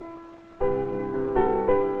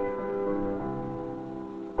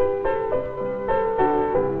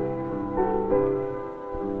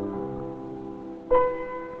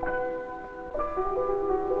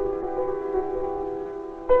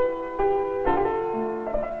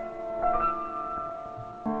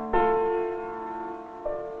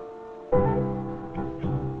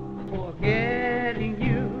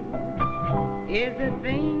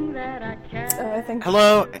think...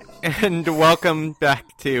 Hello, and welcome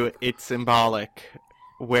back to It's Symbolic,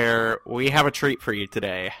 where we have a treat for you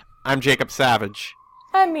today. I'm Jacob Savage.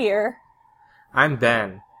 I'm Mir. I'm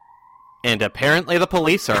Ben. And apparently the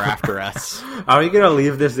police are after us. Are we going to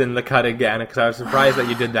leave this in the cut again? Because I was surprised that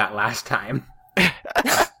you did that last time.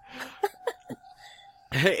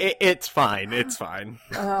 It's fine, it's fine.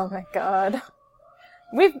 Oh my god.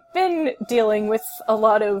 We've been dealing with a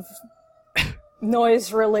lot of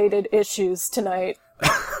noise-related issues tonight.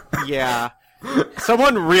 Yeah.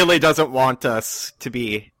 Someone really doesn't want us to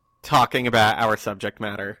be talking about our subject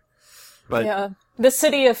matter. But yeah. The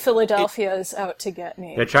city of Philadelphia is out to get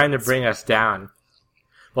me. They're trying to bring us down.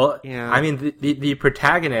 Well, yeah. I mean, the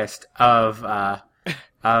protagonist of what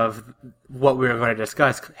we were going to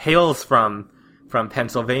discuss hails from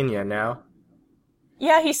Pennsylvania now.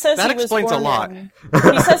 Yeah, he says that he was explains born a lot.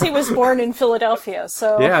 He says he was born in Philadelphia,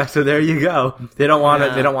 so... Yeah, so there you go. They don't want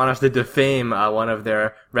us to defame one of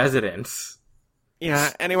their residents.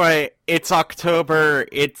 Yeah, anyway, it's October,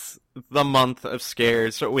 it's the month of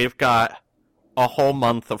scares, so we've got a whole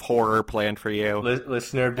month of horror planned for you.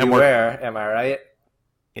 Listener beware, am I right?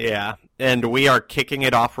 Yeah, and we are kicking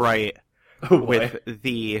it off right Oh, with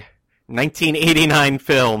the 1989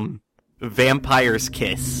 film Vampire's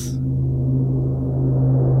Kiss.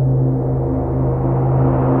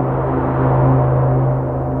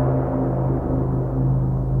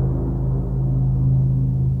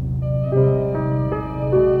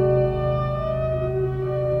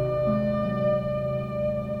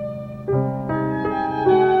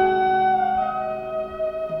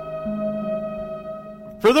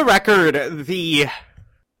 For the record, the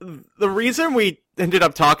reason we ended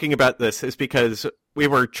up talking about this is because we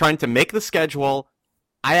were trying to make the schedule.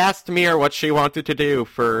 I asked Mir what she wanted to do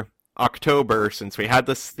for October since we had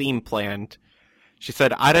this theme planned. She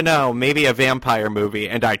said, I don't know, maybe a vampire movie,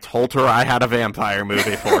 and I told her I had a vampire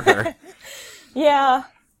movie for her. Yeah.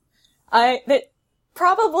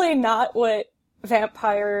 Probably not what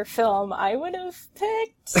vampire film I would have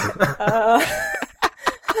picked.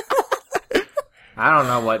 I don't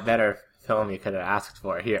know what better film you could have asked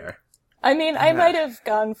for here. I mean, I might have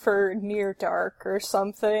gone for Near Dark or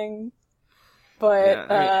something,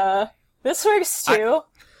 but this works too.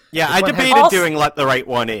 I debated doing Let the Right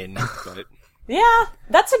One In. But... Yeah,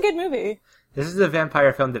 that's a good movie. This is a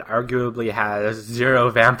vampire film that arguably has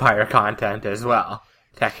zero vampire content as well,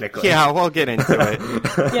 technically. Yeah, we'll get into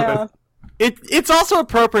it. Yeah. It's also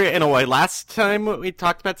appropriate in a way. Last time we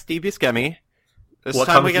talked about Steve Buscemi. This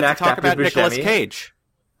time we get to talk about Nicolas Cage.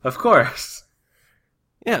 Of course.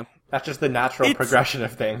 Yeah. That's just the natural progression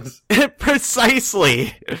of things.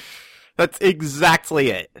 Precisely. That's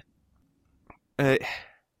exactly it.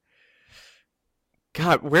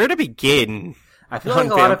 God, where to begin? I feel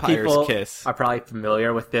like a lot of people Kiss? Are probably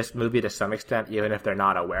familiar with this movie to some extent, even if they're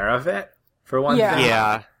not aware of it, for one thing.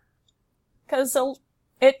 Yeah. Because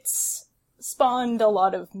it's spawned a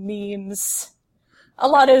lot of memes. A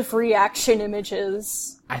lot of reaction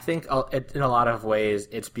images. I think in a lot of ways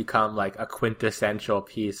it's become like a quintessential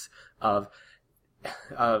piece of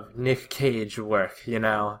Nick Cage work, you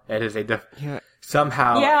know? It is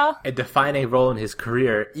somehow a defining role in his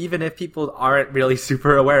career, even if people aren't really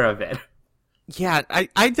super aware of it. Yeah,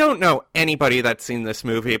 I don't know anybody that's seen this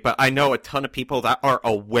movie, but I know a ton of people that are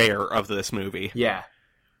aware of this movie. Yeah.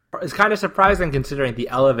 It's kind of surprising considering the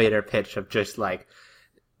elevator pitch of just like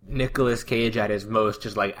Nicolas Cage at his most,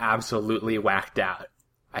 just like absolutely whacked out.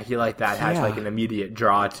 I feel like that has like an immediate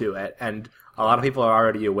draw to it, and a lot of people are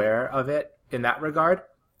already aware of it in that regard.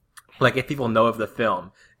 Like if people know of the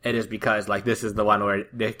film, it is because like this is the one where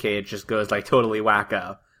Nick Cage just goes like totally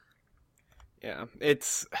wacko. Yeah,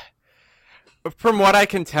 it's from what I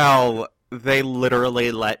can tell, they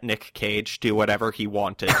literally let Nick Cage do whatever he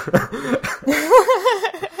wanted.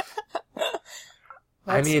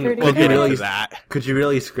 I mean, could you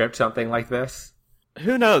really script something like this?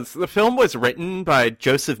 Who knows? The film was written by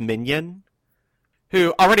Joseph Minion,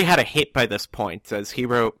 who already had a hit by this point, as he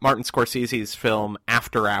wrote Martin Scorsese's film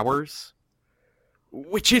After Hours,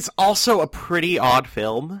 which is also a pretty odd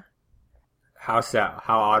film. How so?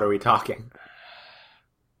 How odd are we talking?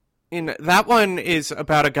 That one is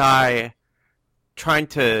about a guy trying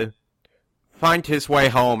to find his way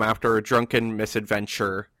home after a drunken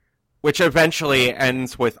misadventure, which eventually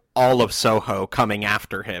ends with all of Soho coming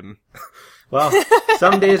after him. Well,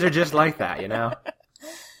 some days are just like that, you know?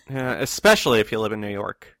 Especially if you live in New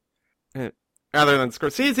York. Rather than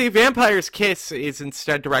Scorsese, Vampire's Kiss is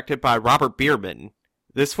instead directed by Robert Bierman.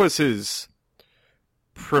 This was his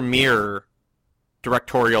premiere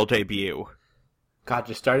directorial debut. God,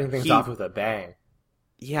 just starting things off with a bang.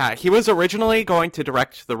 Yeah, he was originally going to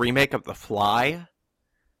direct the remake of The Fly,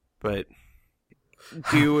 but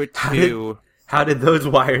due to... How did those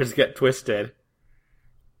wires get twisted?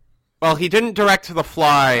 Well, he didn't direct The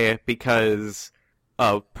Fly because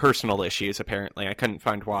of personal issues, apparently. I couldn't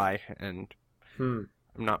find why, and I'm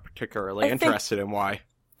not particularly interested in why.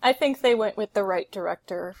 I think they went with the right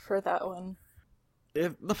director for that one.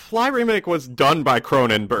 The Fly remake was done by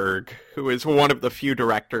Cronenberg, who is one of the few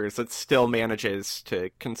directors that still manages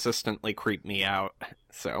to consistently creep me out,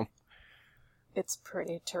 so... It's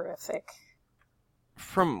pretty terrific.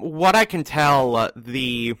 From what I can tell,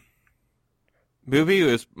 the movie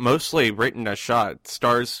was mostly written as shot. It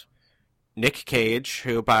stars Nick Cage,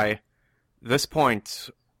 who by this point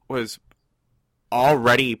was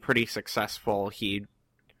already pretty successful. He'd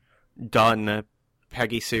done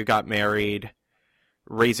Peggy Sue Got Married,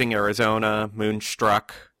 Raising Arizona,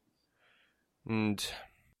 Moonstruck, and...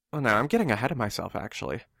 Oh no, I'm getting ahead of myself,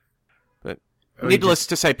 actually. But needless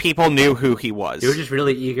to say, people knew who he was. You were just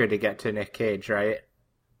really eager to get to Nick Cage, right?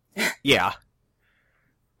 Yeah.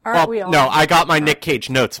 Aren't we all? No, I got my Nick Cage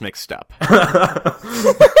notes mixed up.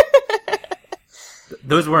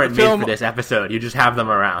 Those weren't made for this episode. You just have them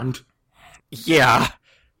around. Yeah.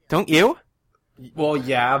 Don't you? Well,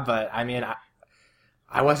 yeah, but I mean,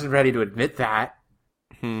 I wasn't ready to admit that.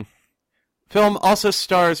 Film also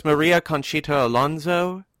stars Maria Conchita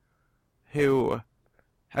Alonso, who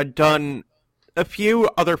had done a few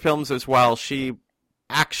other films as well. She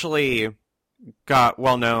actually got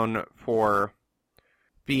well known for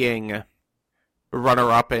being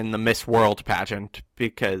runner-up in the Miss World pageant,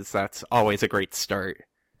 because that's always a great start.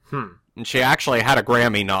 And she actually had a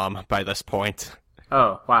Grammy nom by this point.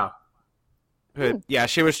 Oh, wow. But yeah,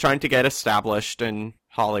 she was trying to get established in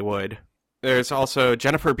Hollywood. There's also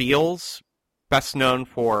Jennifer Beals, best known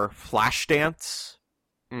for Flashdance.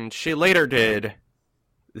 And she later did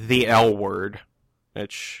The L Word,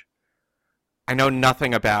 which I know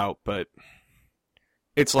nothing about, but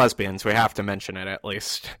it's lesbians. We have to mention it, at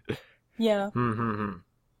least. Yeah.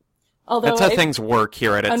 Although that's how things work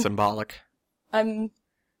here at It's Symbolic. I'm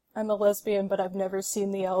a lesbian, but I've never seen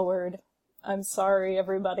The L Word. I'm sorry,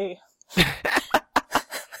 everybody.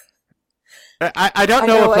 I don't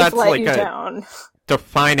know if that's like a down.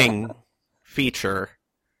 defining feature.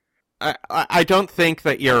 I don't think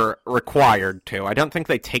that you're required to. I don't think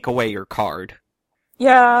they take away your card.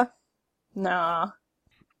 Yeah. Nah.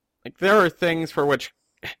 Like, there are things for which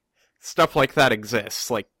stuff like that exists.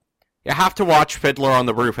 Like, you have to watch Fiddler on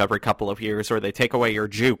the Roof every couple of years, or they take away your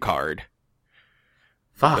Jew card.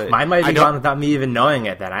 Fuck, But mine might be gone without me even knowing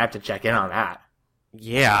it, then I have to check in on that.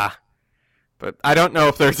 Yeah. But I don't know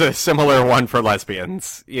if there's a similar one for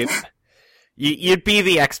lesbians. You'd be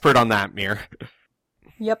the expert on that, Mir.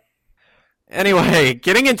 Yep. Anyway,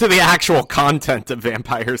 getting into the actual content of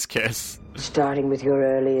Vampire's Kiss. Starting with your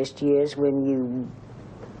earliest years when you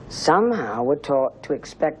somehow were taught to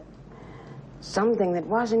expect something that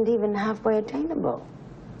wasn't even halfway attainable.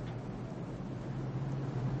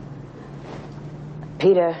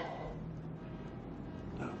 Peter.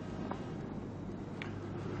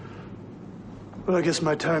 Well, I guess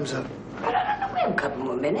my time's up. We have a couple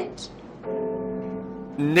more minutes.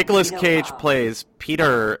 Nicolas Cage plays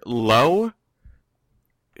Peter Lowe,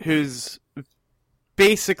 who's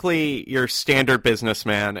basically your standard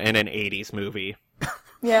businessman in an 80s movie.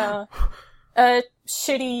 Yeah. A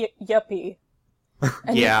shitty yuppie.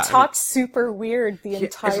 And he talks super weird the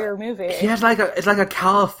entire movie. He has it's like a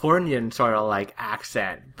Californian sort of like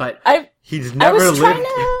accent, but he's I never was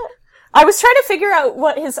I was trying to figure out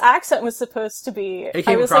what his accent was supposed to be.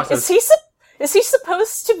 I was like, is he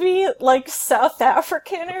supposed to be like South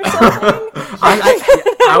African or something?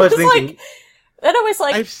 I was thinking. Then I was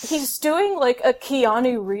like, he's doing like a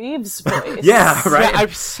Keanu Reeves voice. Yeah, right. Yeah,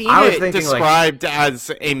 I've seen it described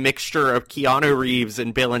as a mixture of Keanu Reeves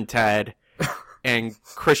and Bill and Ted and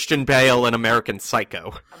Christian Bale in American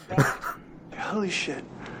Psycho. Holy shit.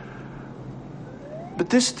 But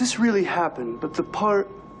this really happened, but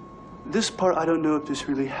this part, I don't know if this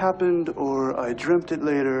really happened, or I dreamt it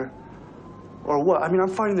later, or what. I mean, I'm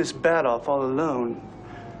fighting this bat off all alone,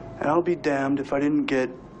 and I'll be damned if I didn't get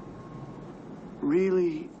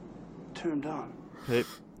really turned on.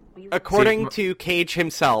 According to Cage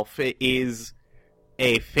himself, it is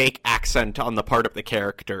a fake accent on the part of the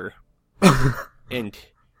character. And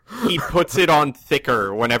he puts it on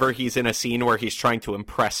thicker whenever he's in a scene where he's trying to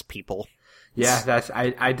impress people. Yeah,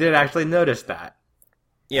 I did actually notice that.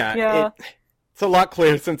 Yeah. It's a lot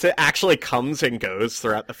clearer since it actually comes and goes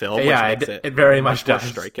throughout the film. Yeah, it very much does.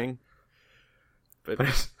 Striking. But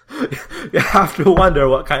you have to wonder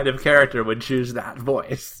what kind of character would choose that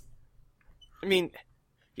voice. I mean,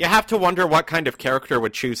 You have to wonder what kind of character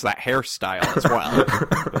would choose that hairstyle as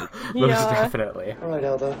well. Most definitely. All right,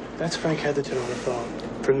 Elda. That's Frank Heatherton on the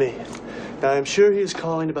phone. For me. Now, I'm sure he is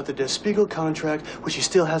calling about the Der Spiegel contract, which he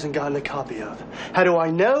still hasn't gotten a copy of. How do I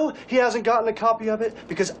know he hasn't gotten a copy of it?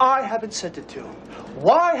 Because I haven't sent it to him.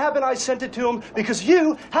 Why haven't I sent it to him? Because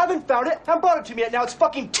you haven't found it and brought it to me yet. Now it's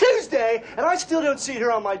fucking Tuesday, and I still don't see it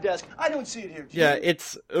here on my desk. I don't see it here. Yeah,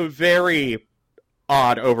 it's very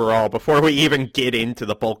odd overall. Before we even get into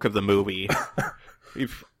the bulk of the movie,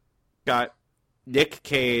 we've got Nick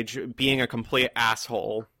Cage being a complete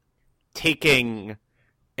asshole, taking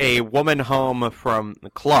a woman home from the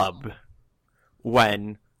club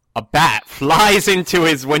when a bat flies into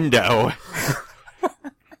his window.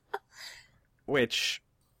 Which,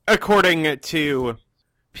 according to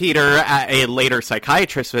Peter at a later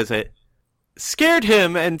psychiatrist visit, scared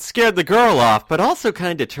him and scared the girl off, but also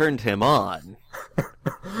kind of turned him on.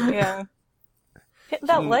 Yeah. Hit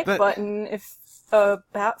that like button if a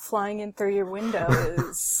bat flying in through your window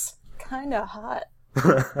is kind of hot.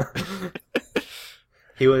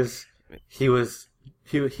 He had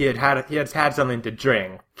had something to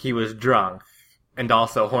drink. He was drunk and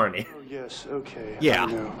also horny. Oh, yes, okay. Yeah.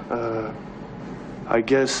 I know. I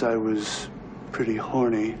guess I was pretty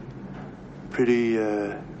horny. Pretty,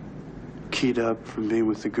 keyed up from being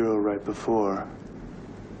with the girl right before.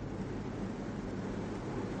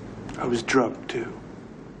 I was drunk, too.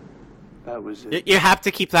 That was it. You have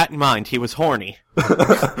to keep that in mind. He was horny.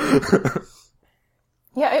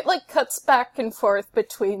 Yeah, it cuts back and forth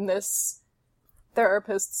between this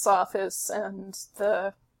therapist's office and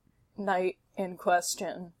the night in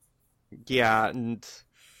question. Yeah, and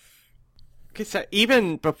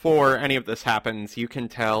even before any of this happens, you can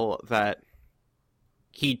tell that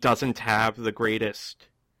he doesn't have the greatest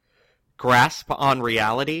grasp on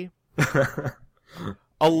reality.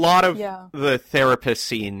 A lot of the therapist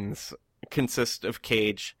scenes consist of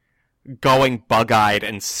Cage going bug-eyed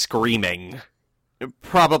and screaming.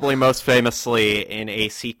 Probably most famously in a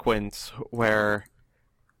sequence where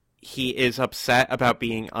he is upset about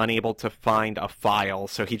being unable to find a file,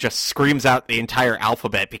 so he just screams out the entire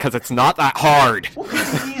alphabet because it's not that hard. Well,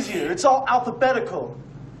 it's easier. It's all alphabetical.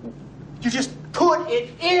 You just put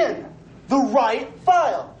it in the right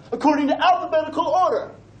file, according to alphabetical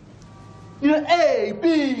order. You know, A,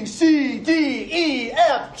 B, C, D, E,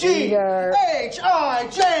 F, G, Peter. H, I,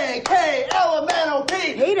 J, K, L, M, N, O,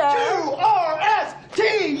 P, Peter. Q, R, S, T,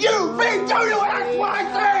 U, V, W, X,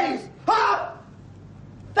 Y, Z. Huh?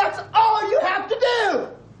 That's all you have to do.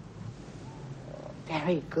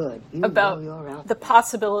 Very good. You About know your alphabet. the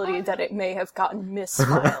possibility that it may have gotten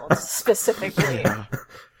misfiled, specifically.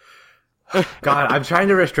 God, I'm trying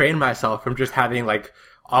to restrain myself from just having,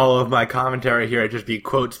 all of my commentary here just be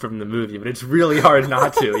quotes from the movie, but it's really hard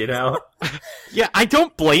not to, you know? Yeah, I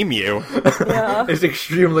don't blame you. Yeah. It's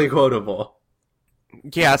extremely quotable.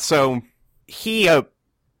 Yeah, so he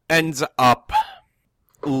ends up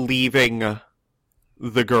leaving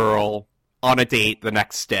the girl on a date the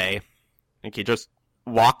next day. He just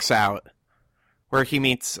walks out, where he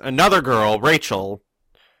meets another girl, Rachel,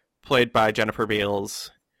 played by Jennifer Beals,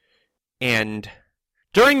 and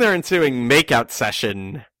during their ensuing makeout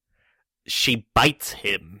session, she bites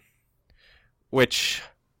him. Which,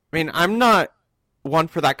 I'm not one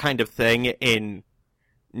for that kind of thing in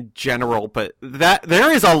general, but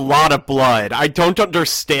there is a lot of blood. I don't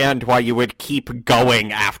understand why you would keep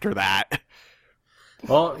going after that.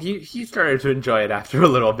 Well, he started to enjoy it after a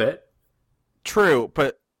little bit. True,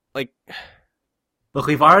 but, Look,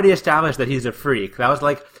 we've already established that he's a freak. That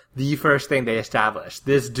was, the first thing they established.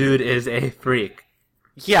 This dude is a freak.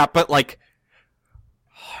 Yeah, but,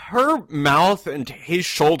 her mouth and his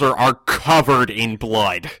shoulder are covered in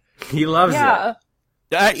blood. He loves Yeah.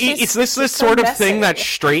 Is this the sort of thing that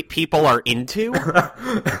straight people are into?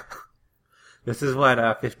 it. This is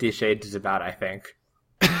what 50 Shades is about, I think.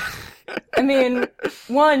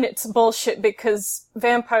 One, it's bullshit because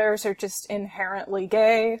vampires are just inherently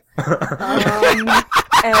gay.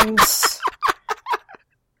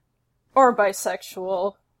 Or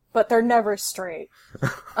bisexual. But they're never straight.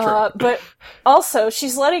 But also,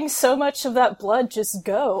 she's letting so much of that blood just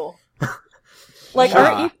go.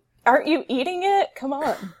 Aren't you eating it? Come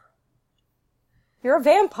on. You're a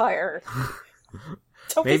vampire.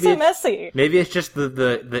 Don't be so messy. Maybe it's just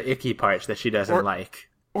the icky parts that she doesn't like.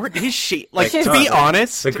 Or is she? To be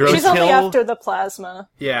honest, she's only after the plasma.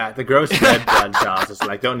 Yeah, the gross red blood cells.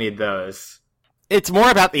 It's don't need those. It's more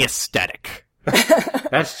about the aesthetic.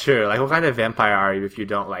 That's true. What kind of vampire are you if you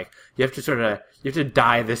don't you have to you have to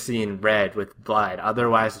dye the scene red with blood.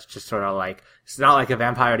 Otherwise, it's just it's not like a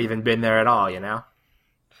vampire had even been there at all, you know?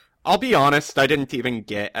 I'll be honest, I didn't even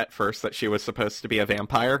get at first that she was supposed to be a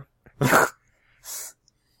vampire.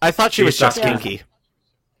 I thought she was just kinky.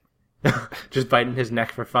 Just biting his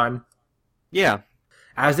neck for fun? Yeah.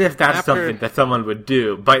 As if that's something that someone would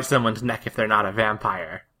do, bite someone's neck if they're not a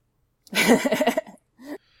vampire.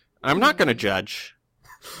 I'm not gonna judge.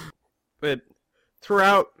 But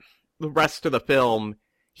throughout the rest of the film,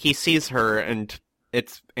 he sees her, and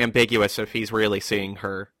it's ambiguous if he's really seeing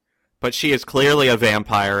her. But she is clearly a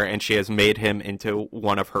vampire, and she has made him into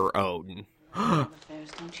one of her own. Don't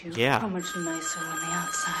you? Yeah. How much nicer when the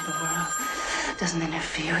outside world doesn't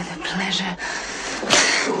interfere with the pleasure.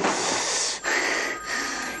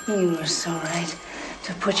 You were so right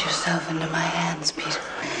to put yourself into my hands, Peter.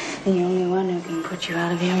 The only one who can put you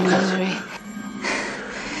out of your misery.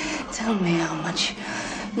 Tell me how much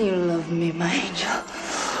you love me, my angel.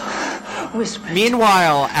 Whisper.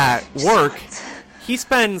 Meanwhile, at work, he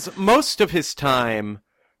spends most of his time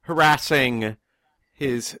harassing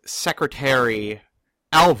his secretary,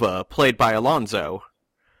 Alva, played by Alonzo,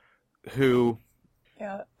 who...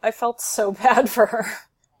 Yeah, I felt so bad for her.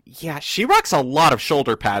 Yeah, she rocks a lot of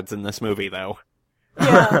shoulder pads in this movie, though.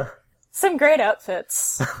 Yeah, some great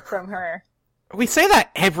outfits from her. We say that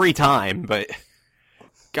every time, but...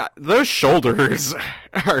 God, those shoulders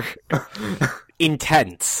are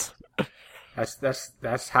intense.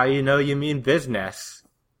 That's how you know you mean business.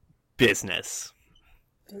 Business.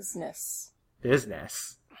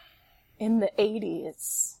 In the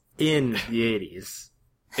 80s. In the 80s.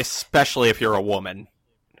 Especially if you're a woman.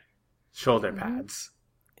 Shoulder pads.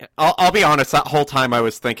 I'll be honest, that whole time I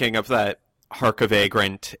was thinking of that Hark a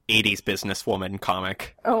Vagrant 80s businesswoman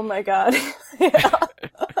comic. Oh my god. Yeah.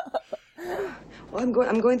 Well,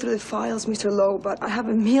 I'm going through the files, Mr. Lowe, but I have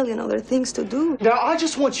a million other things to do. Now, I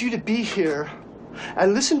just want you to be here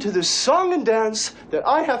and listen to this song and dance that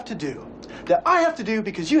I have to do. That I have to do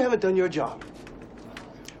because you haven't done your job.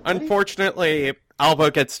 Unfortunately,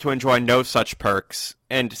 Alva gets to enjoy no such perks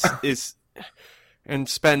and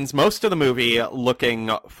spends most of the movie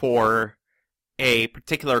looking for a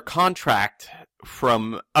particular contract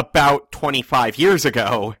from about 25 years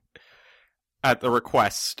ago at the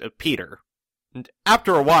request of Peter. And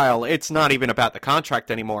after a while, it's not even about the contract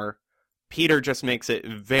anymore. Peter just makes it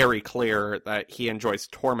very clear that he enjoys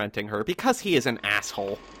tormenting her because he is an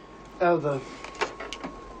asshole. Alva,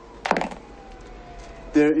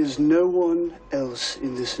 there is no one else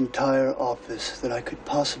in this entire office that I could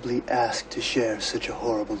possibly ask to share such a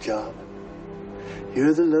horrible job.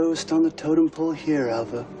 You're the lowest on the totem pole here,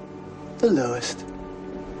 Alva. The lowest.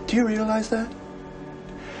 Do you realize that?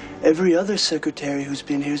 Every other secretary who's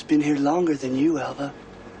been here longer than you, Alva.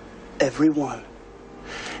 Every one.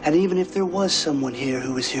 And even if there was someone here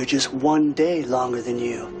who was here just one day longer than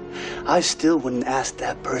you, I still wouldn't ask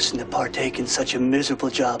that person to partake in such a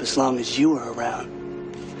miserable job as long as you were around.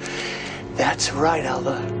 That's right,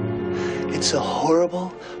 Alva. It's a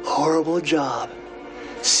horrible, horrible job.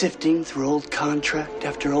 Sifting through old contract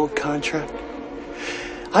after old contract.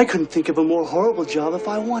 I couldn't think of a more horrible job if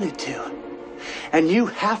I wanted to. And you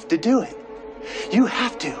have to do it. You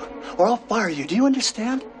have to, or I'll fire you. Do you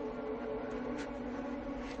understand?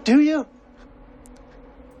 Do you?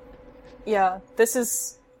 Yeah, this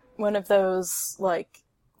is one of those, like,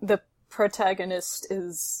 the protagonist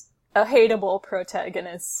is a hateable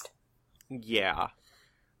protagonist. Yeah.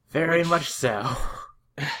 Very much so.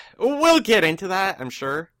 We'll get into that, I'm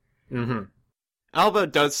sure. Mm-hmm. Alva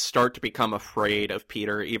does start to become afraid of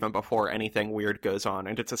Peter even before anything weird goes on,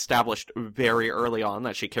 and it's established very early on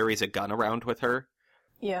that she carries a gun around with her.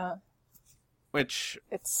 Yeah. Which...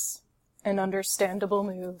 It's an understandable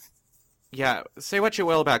move. Yeah, say what you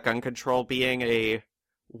will about gun control being a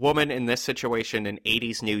woman in this situation in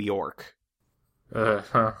 80s New York.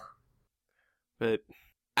 Huh. But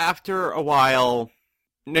after a while,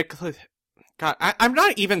 Nicholas... God, I'm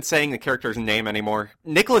not even saying the character's name anymore.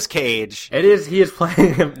 Nicolas Cage. He is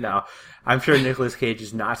playing him. No, I'm sure Nicolas Cage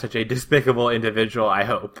is not such a despicable individual, I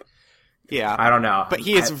hope. Yeah. I don't know. But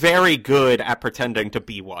he is very good at pretending to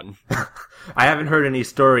be one. I haven't heard any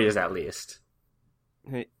stories, at least.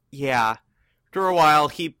 Yeah. After a while,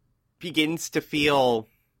 he begins to feel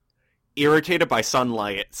irritated by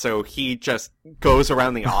sunlight, so he just goes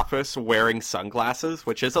around the office wearing sunglasses,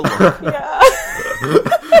 which is a look. Yeah.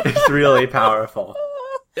 It's really powerful.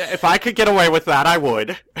 If I could get away with that, I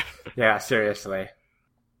would. Yeah, seriously.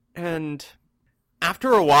 And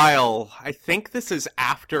after a while, I think this is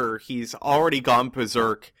after he's already gone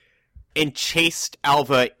berserk and chased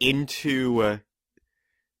Alva into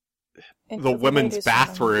the women's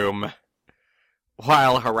bathroom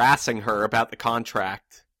while harassing her about the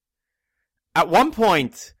contract. At one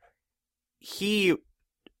point, he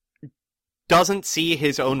doesn't see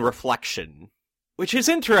his own reflection. Which is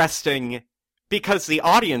interesting, because the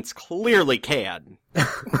audience clearly can.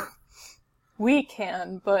 We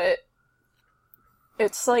can, but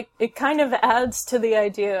it's like, it kind of adds to the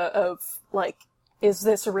idea of, like, is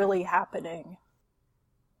this really happening?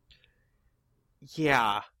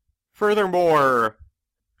 Yeah. Furthermore,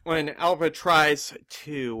 when Alva tries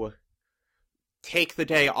to take the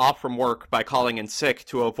day off from work by calling in sick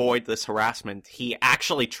to avoid this harassment, he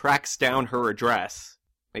actually tracks down her address,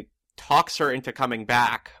 like, talks her into coming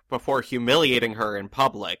back before humiliating her in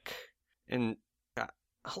public. And,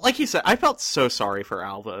 like you said, I felt so sorry for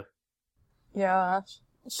Alva. Yeah,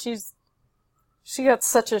 she got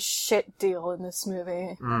such a shit deal in this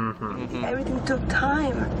movie. Mm-hmm. Everything took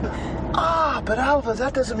time. But Alva,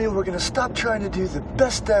 that doesn't mean we're gonna stop trying to do the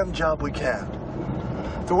best damn job we can.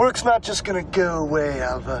 The work's not just gonna go away,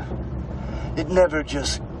 Alva. It never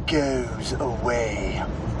just goes away.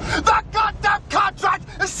 The goddamn contract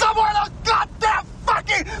is somewhere in those goddamn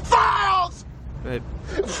fucking files! But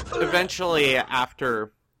eventually,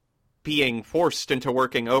 after being forced into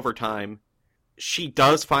working overtime, she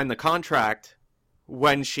does find the contract.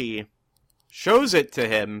 When she shows it to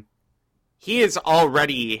him, he is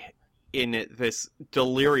already in this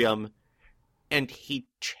delirium, and he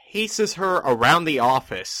chases her around the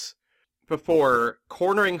office before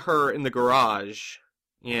cornering her in the garage,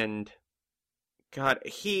 and God,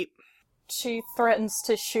 She threatens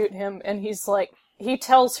to shoot him, and he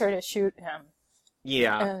tells her to shoot him.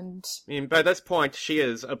 Yeah. And I mean, by this point, she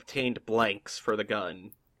has obtained blanks for the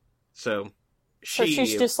gun. So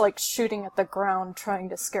she's just, shooting at the ground, trying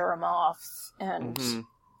to scare him off. And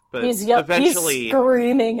But he's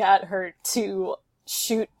screaming at her to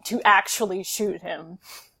actually shoot him.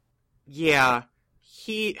 Yeah.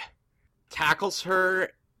 He tackles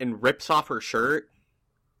her and rips off her shirt.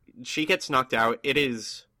 She gets knocked out. It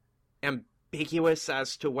is ambiguous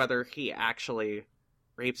as to whether he actually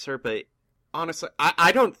rapes her, but honestly,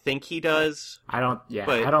 I don't think he does. I don't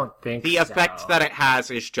think the effect that it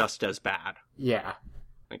has is just as bad. Yeah.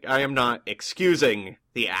 Like, I am not excusing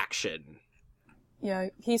the action. Yeah,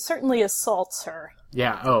 he certainly assaults her.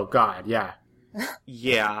 Yeah, oh god, yeah.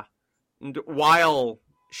 Yeah. And while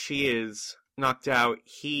she is knocked out,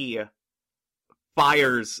 he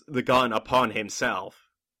fires the gun upon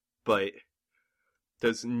himself, but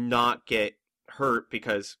does not get hurt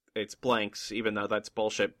because it's blanks, even though that's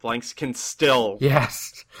bullshit. Blanks can still...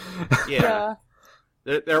 Yes. Yeah.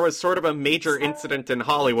 There was sort of a major incident in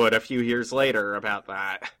Hollywood a few years later about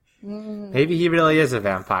that. Maybe he really is a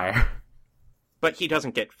vampire. But he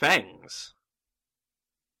doesn't get fangs.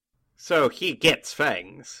 So he gets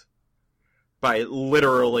fangs by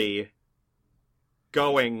literally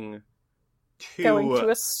going to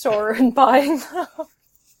a store and buying them.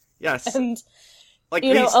 Yes. And, like,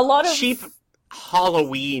 you know, a lot of cheap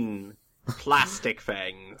Halloween plastic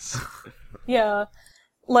fangs. Yeah.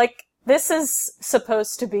 Like, this is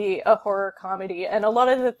supposed to be a horror comedy, and a lot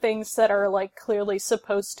of the things that are, like, clearly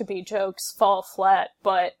supposed to be jokes fall flat,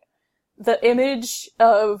 but the image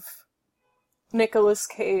of Nicolas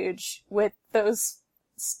Cage with those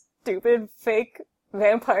stupid fake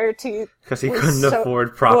vampire teeth, because he couldn't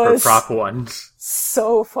afford proper prop ones.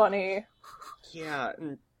 So funny. Yeah,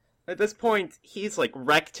 and at this point, he's, like,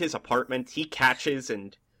 wrecked his apartment. He catches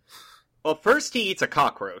and... Well, first he eats a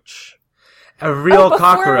cockroach. A real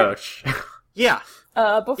cockroach. Yeah.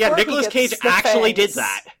 Before Nicolas Cage actually did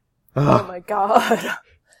that. Oh my god.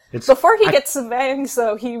 Before he gets the fangs,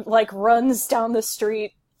 though, he, like, runs down the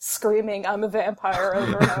street screaming, "I'm a vampire,"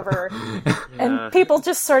 over and over. Yeah. And people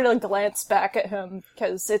just sort of glance back at him,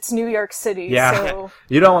 because it's New York City, so...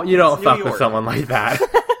 You don't fuck with someone like that.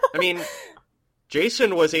 I mean,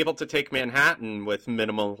 Jason was able to take Manhattan with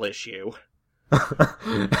minimal issue.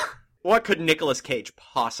 What could Nicolas Cage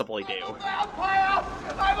possibly do? I'm a vampire!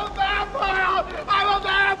 I'm a vampire!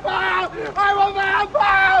 I'm a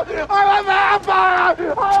vampire! I'm a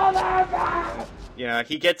vampire! I'm a vampire! Yeah,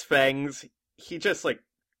 he gets fangs. He just, like,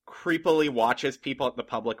 creepily watches people at the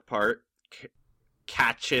public park,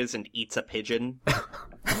 catches and eats a pigeon.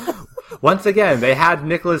 Once again, they had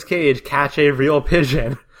Nicolas Cage catch a real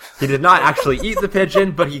pigeon. He did not actually eat the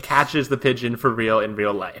pigeon, but he catches the pigeon for real in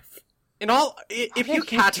real life. If you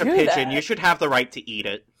catch a pigeon, you should have the right to eat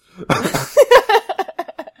it.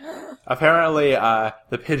 Apparently,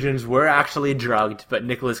 the pigeons were actually drugged, but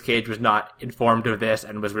Nicolas Cage was not informed of this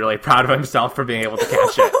and was really proud of himself for being able to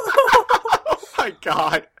catch it. Oh my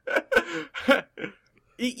god.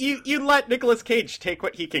 You let Nicolas Cage take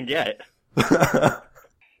what he can get.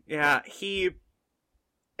 Yeah, he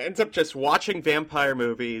ends up just watching vampire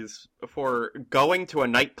movies before going to a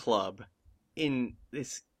nightclub in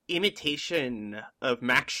this imitation of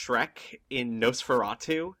Max Schreck in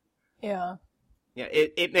Nosferatu. Yeah. Yeah,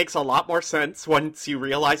 it makes a lot more sense once you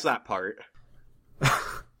realize that part.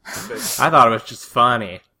 I thought it was just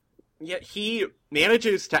funny. Yet he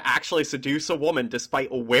manages to actually seduce a woman despite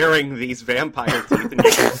wearing these vampire teeth, and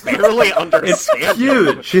you can barely It's understand cute.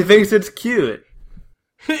 them. She thinks it's cute.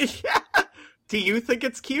 Yeah. Do you think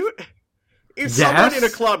it's cute? If someone in a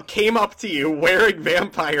club came up to you wearing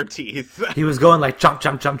vampire teeth... He was going like chomp,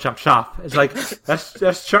 chomp, chomp, chomp, chomp. It's like,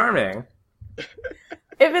 that's charming.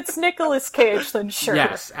 If it's Nicolas Cage, then sure.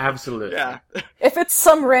 Yes, absolutely. Yeah. If it's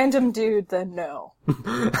some random dude, then no.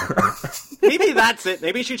 Maybe that's it.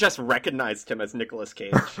 Maybe she just recognized him as Nicolas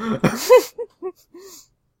Cage.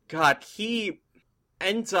 God, he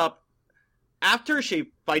ends up... After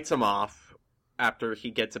she fights him off, after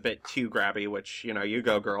he gets a bit too grabby, which, you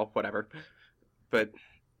go girl, whatever. But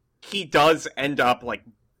he does end up,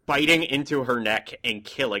 biting into her neck and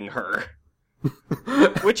killing her.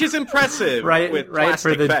 Which is impressive with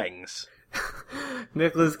plastic fangs.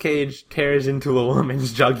 Nicolas Cage tears into a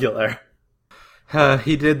woman's jugular.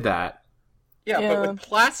 He did that. Yeah, but with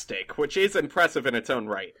plastic, which is impressive in its own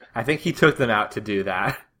right. I think he took them out to do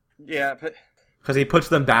that. Yeah, but... Because he puts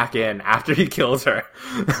them back in after he kills her.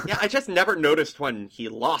 Yeah, I just never noticed when he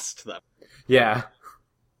lost them. Yeah.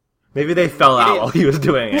 Maybe they fell out while he was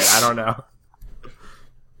doing it. I don't know.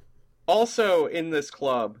 Also, in this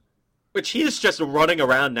club... Which he is just running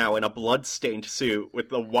around now in a blood-stained suit with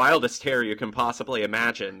the wildest hair you can possibly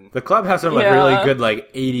imagine. The club has some really good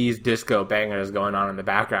 80s disco bangers going on in the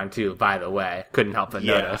background too, by the way. Couldn't help but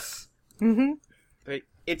notice. Mm-hmm. But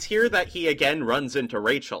it's here that he again runs into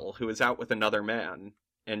Rachel, who is out with another man,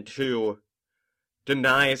 and who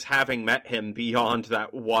denies having met him beyond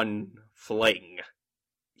that one fling.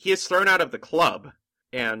 He is thrown out of the club,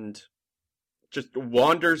 and just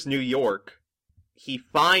wanders New York. He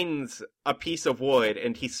finds a piece of wood,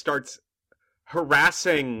 and he starts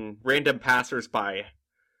harassing random passersby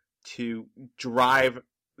to drive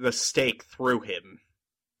the stake through him.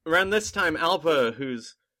 Around this time, Alva,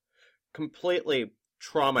 who's completely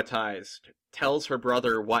traumatized, tells her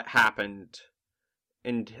brother what happened,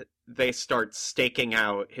 and they start staking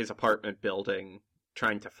out his apartment building,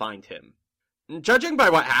 trying to find him. And judging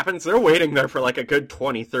by what happens, they're waiting there for a good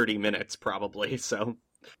 20-30 minutes, probably, so...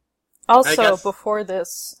 Also, before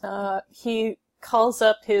this, he calls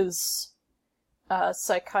up his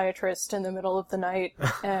psychiatrist in the middle of the night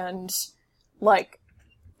and,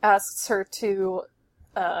 asks her to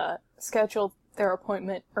schedule their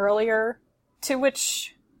appointment earlier, to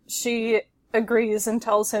which she agrees and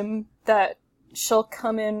tells him that she'll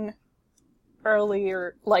come in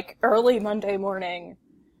earlier, early Monday morning,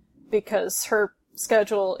 because her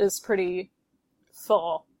schedule is pretty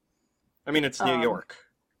full. I mean, it's New York.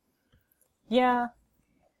 Yeah.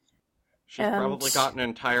 She's probably got an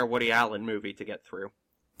entire Woody Allen movie to get through.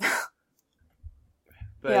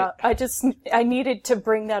 But yeah, I needed to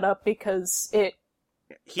bring that up because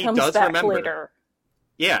he comes does back remember. later.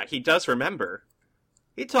 Yeah, he does remember.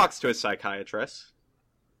 He talks to a psychiatrist.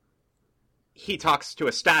 He talks to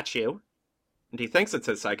a statue, and he thinks it's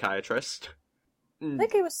his psychiatrist. I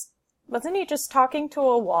think wasn't he just talking to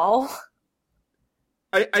a wall?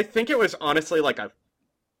 I think it was honestly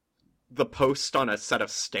the post on a set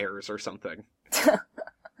of stairs or something.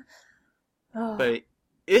 But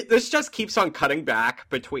this just keeps on cutting back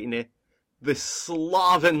between the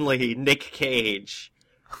slovenly Nick Cage.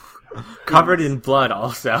 Covered in blood,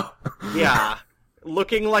 also. Yeah.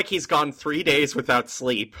 Looking like he's gone 3 days without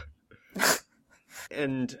sleep.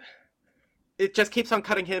 And it just keeps on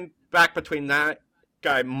cutting him back between that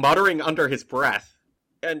guy muttering under his breath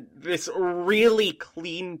and this really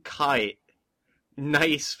clean-cut,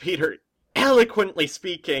 nice Peter eloquently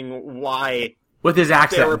speaking why with his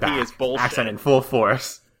accent therapy back. Is bullshit. Accent in full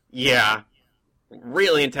force. Yeah.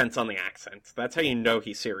 Really intense on the accent. That's how you know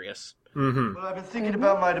he's serious. Mm-hmm. Well, I've been thinking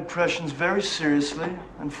about my depressions very seriously,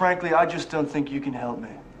 and frankly, I just don't think you can help me.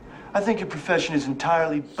 I think your profession is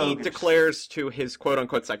entirely bogus. He declares to his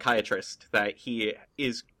quote-unquote psychiatrist that he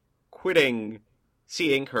is quitting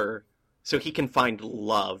seeing her so he can find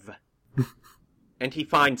love. And he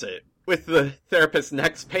finds it with the therapist's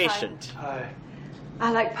next patient. Hi.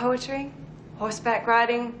 I like poetry, horseback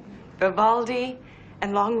riding, Vivaldi,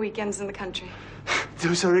 and long weekends in the country.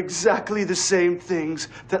 Those are exactly the same things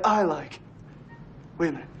that I like. Wait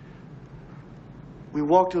a minute. We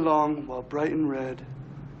walked along while bright and red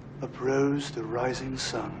uprose the rising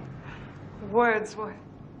sun. Wordsworth.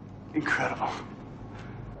 Incredible.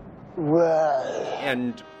 Well.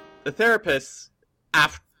 And the therapist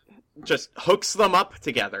just hooks them up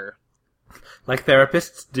together. Like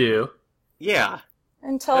therapists do. Yeah.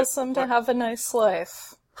 And tells them to have a nice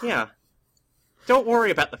life. Yeah. Don't worry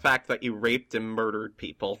about the fact that you raped and murdered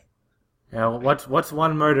people. You know, what's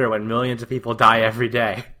one murder when millions of people die every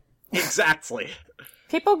day? Exactly.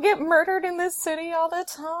 People get murdered in this city all the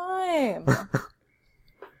time.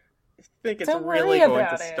 I think it's Don't really worry going to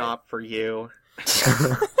about it. stop for you.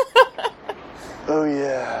 Oh,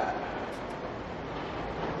 yeah.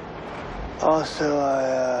 Also,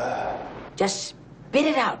 Just spit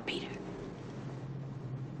it out, Peter.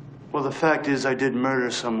 well, the fact is I did murder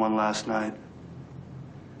someone last night.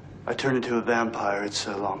 I turned into a vampire. It's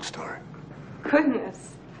a long story.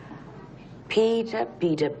 Goodness. Peter,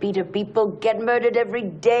 people get murdered every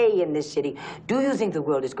day in this city. Do you think the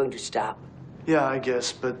world is going to stop? Yeah, I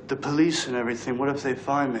guess, but the police and everything, what if they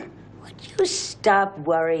find me? Would you stop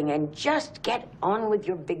worrying and just get on with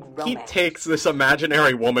your big He romance? takes this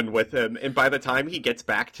imaginary woman with him, and by the time he gets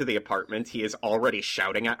back to the apartment, he is already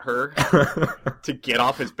shouting at her to get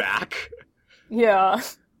off his back. Yeah.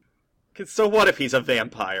 'Cause so what if he's a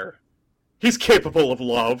vampire? He's capable of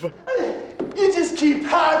love. You just keep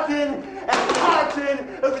harping and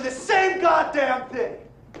harping over the same goddamn thing.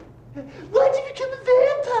 Why'd you become a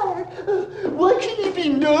vampire? Why can't you be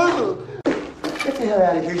normal? Get the hell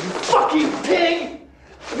out of here, you fucking pig!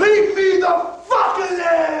 Leave me the fuck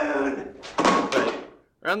alone! But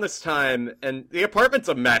around this time, and the apartment's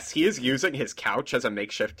a mess, he is using his couch as a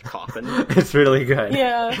makeshift coffin. It's really good.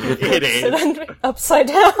 Yeah. It is. Upside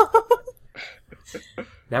down.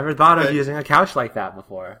 Never thought of using a couch like that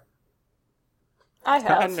before. I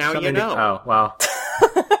have. And now you Something know. Oh, well.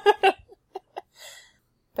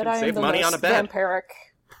 But I am Save the money most on a bed. vampiric.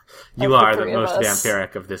 You of are the three of most us.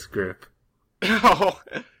 vampiric of this group. Oh,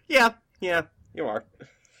 yeah, you are.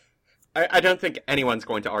 I don't think anyone's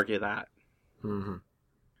going to argue that. Mm-hmm.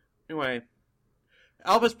 Anyway,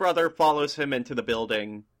 Alva's brother follows him into the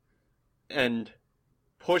building and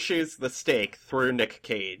pushes the stake through Nick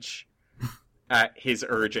Cage at his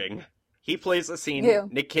urging. He plays a scene Yeah.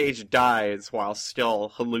 Nick Cage dies while still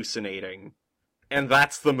hallucinating. And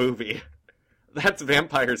that's the movie. That's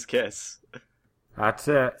Vampire's Kiss. That's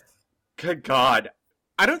it. Good God.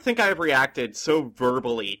 I don't think I've reacted so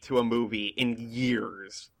verbally to a movie in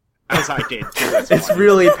years as I did to this It's one.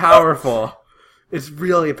 really powerful. It's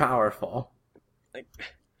really powerful.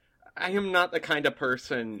 I am not the kind of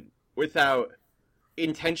person without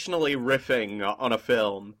intentionally riffing on a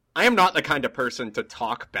film. I am not the kind of person to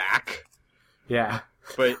talk back, Yeah.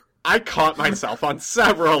 but I caught myself on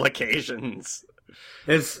several occasions.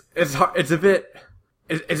 It's a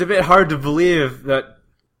bit hard to believe that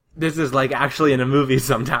this is like actually in a movie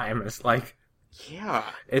sometime. It's like Yeah.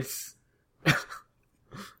 it's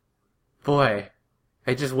boy,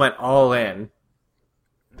 they just went all in.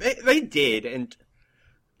 They did, and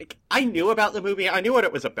like, I knew about the movie, I knew what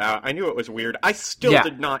it was about, I knew it was weird. I still Yeah.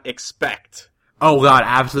 did not expect. Oh god,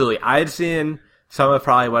 absolutely. I had seen some of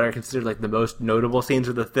probably what are considered like the most notable scenes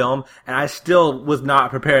of the film, and I still was not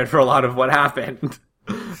prepared for a lot of what happened.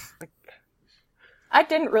 I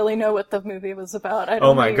didn't really know what the movie was about.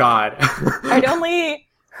 Oh my god. I'd only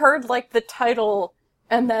heard, like, the title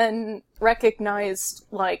and then recognized,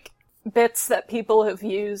 like, bits that people have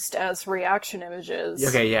used as reaction images.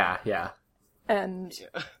 Okay, yeah. And,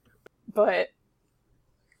 but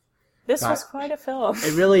this was quite a film.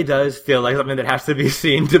 It really does feel like something that has to be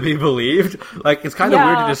seen to be believed. Like, it's kind of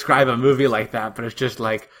weird to describe a movie like that, but it's just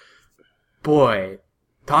like, boy,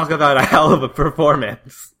 talk about a hell of a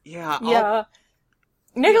performance. Yeah. Yeah.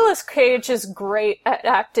 Nicolas Cage is great at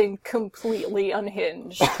acting completely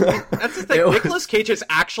unhinged. That's the thing. Nicolas Cage is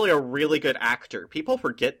actually a really good actor. People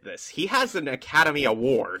forget this. He has an Academy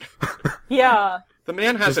Award. Yeah. The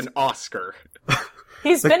man has an Oscar.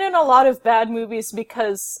 He's been in a lot of bad movies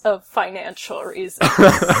because of financial reasons.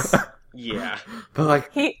 Yeah. But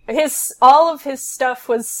like, all of his stuff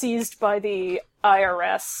was seized by the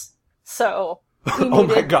IRS, so he needed, oh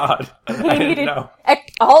my god. I didn't know.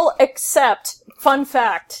 All except, fun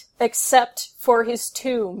fact, except for his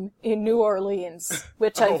tomb in New Orleans,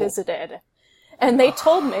 which I visited. And they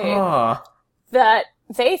told me that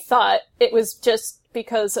they thought it was just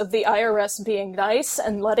because of the IRS being nice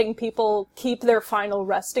and letting people keep their final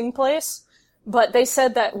resting place. But they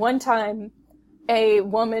said that one time a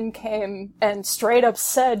woman came and straight up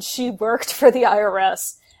said she worked for the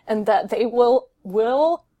IRS and that they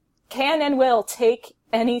can and will take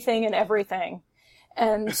anything and everything.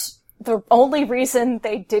 And the only reason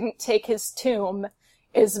they didn't take his tomb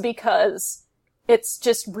is because it's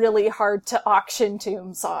just really hard to auction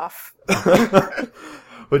tombs off.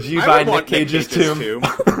 Would you buy Nick Cage's tomb?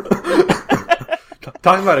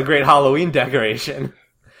 Talking about a great Halloween decoration.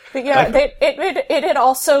 But yeah, it had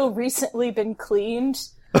also recently been cleaned.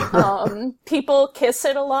 People kiss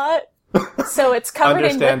it a lot, so it's covered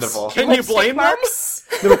in Understandable. Can you blame them?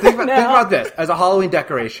 No, but think about this. As a Halloween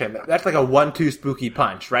decoration, that's like a 1-2 spooky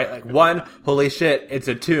punch, right? Like 1, holy shit, it's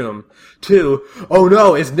a tomb. 2, oh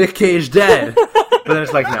no, is Nick Cage dead? But then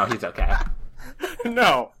it's like, no, he's okay.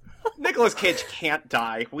 No. Nicolas Cage can't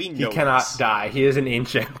die. We know He cannot die. He is an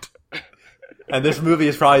ancient. And this movie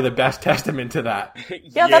is probably the best testament to that.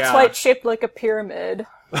 Yeah, that's why it's shaped like a pyramid.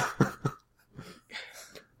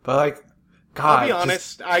 But like, God. I'll be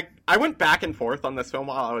honest, I went back and forth on this film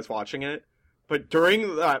while I was watching it, but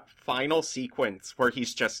during that final sequence where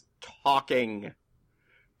he's just talking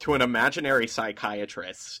to an imaginary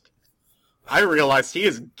psychiatrist, I realized he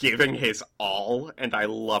is giving his all, and I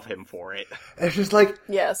love him for it. It's just like,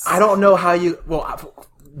 yes. I don't know how you,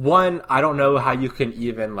 I don't know how you can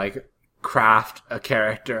even like craft a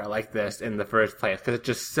character like this in the first place, because it's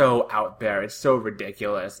just so out there. It's so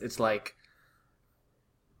ridiculous. It's like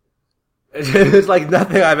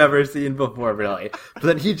nothing I've ever seen before, really. But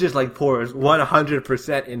then he just like pours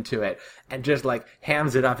 100% into it and just like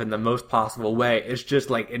hams it up in the most possible way. It's just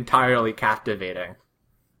like entirely captivating.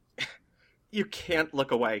 You can't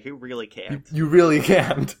look away. You really can't. You really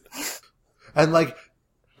can't. And like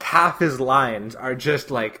half his lines are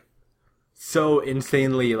just like so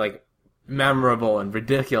insanely like memorable and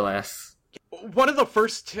ridiculous. One of the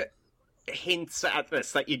first hints at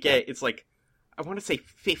this that you get is like, I want to say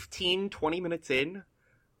 15, 20 minutes in,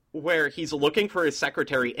 where he's looking for his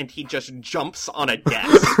secretary and he just jumps on a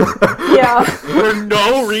desk. Yeah. For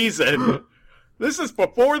no reason. This is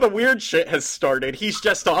before the weird shit has started. He's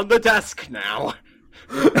just on the desk now.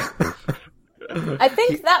 I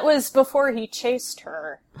think that was before he chased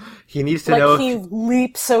her. He needs to know. He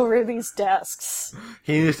leaps over these desks.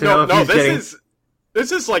 He needs to know if he's getting.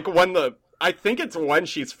 This is like I think it's when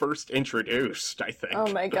she's first introduced, I think.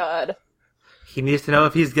 Oh my god. He needs to know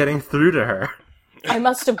if he's getting through to her. I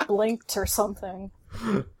must have blinked or something.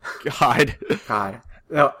 God.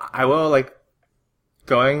 No, I will, like,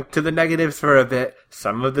 going to the negatives for a bit,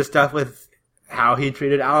 some of the stuff with how he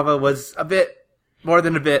treated Alva was a bit, more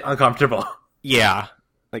than a bit, uncomfortable. Yeah.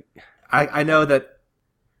 Like, I know that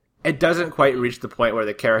it doesn't quite reach the point where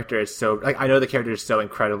the character is so, like, I know the character is so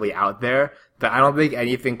incredibly out there, but I don't think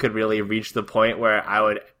anything could really reach the point where I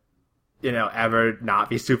would, ever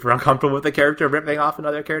not be super uncomfortable with the character ripping off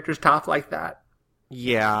another character's top like that.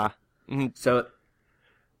 Yeah. So,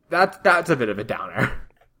 that's a bit of a downer.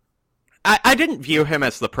 I didn't view him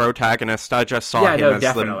as the protagonist, I just saw him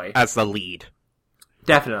as the lead.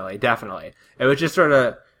 Definitely. It was just sort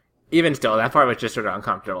of, even still, that part was just sort of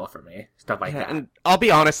uncomfortable for me. Stuff like that. And I'll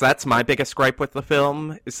be honest, that's my biggest gripe with the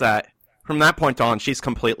film, is that from that point on, she's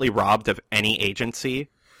completely robbed of any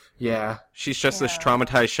agency. Yeah. She's just this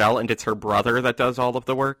traumatized shell, and it's her brother that does all of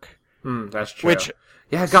the work. That's true. Which,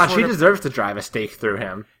 yeah, God, she deserves to drive a stake through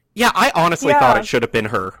him. Yeah, I honestly thought it should have been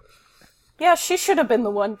her. Yeah, she should have been the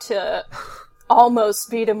one to almost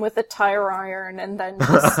beat him with a tire iron and then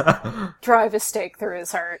just drive a stake through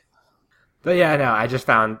his heart. But yeah, no, I just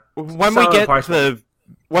found when we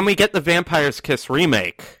get the Vampire's Kiss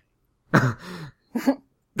remake, that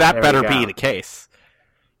better be the case.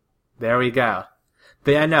 There we go.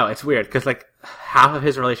 But yeah, no, it's weird because like half of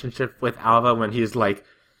his relationship with Alva when he's like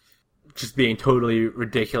just being totally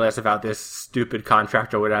ridiculous about this stupid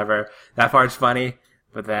contract or whatever, that part's funny.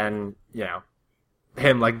 But then,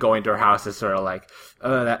 him like going to her house is sort of like,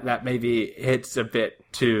 that maybe hits a bit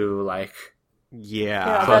too like,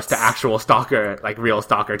 close to actual stalker, like real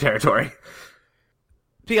stalker territory.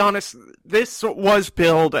 To be honest, this was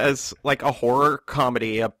billed as like a horror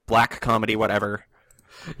comedy, a black comedy, whatever.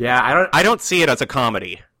 Yeah, I don't see it as a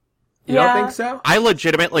comedy. You don't think so? I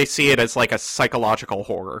legitimately see it as like a psychological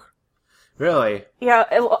horror. Really? Yeah,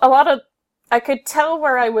 a lot of... I could tell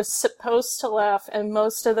where I was supposed to laugh, and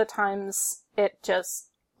most of the times it just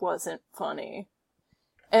wasn't funny.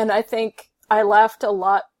 And I think I laughed a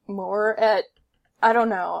lot more at, I don't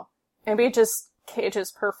know, maybe just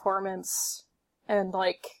Cage's performance and,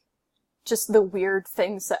 like, just the weird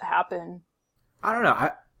things that happen. I don't know.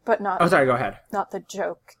 But not... Oh, sorry, go ahead. Not the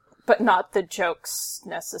joke. But not the jokes,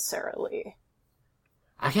 necessarily.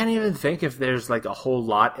 I can't even think if there's, like, a whole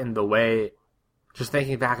lot in the way... Just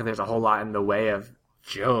thinking back, there's a whole lot in the way of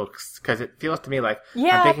jokes. Because it feels to me like...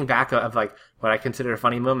 I'm thinking back of, like, what I consider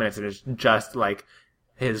funny moments, and it's just, like,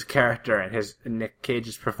 his character and Nick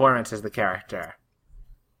Cage's performance as the character.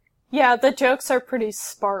 Yeah, the jokes are pretty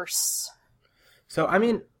sparse. So, I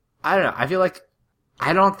mean, I don't know. I feel like...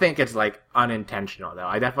 I don't think it's, like, unintentional, though.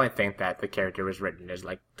 I definitely think that the character was written as,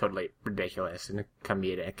 like, totally ridiculous and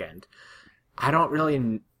comedic, and I don't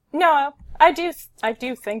really... No, I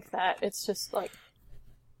do think that. It's just, like,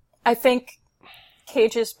 I think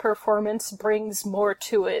Cage's performance brings more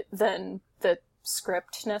to it than the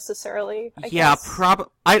script necessarily, I guess.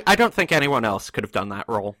 I don't think anyone else could have done that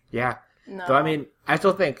role. Yeah. No. So, I mean, I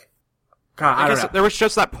still think... God, I don't know. There was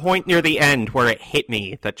just that point near the end where it hit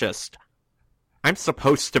me that just... I'm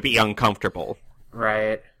supposed to be uncomfortable.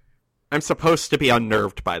 Right. I'm supposed to be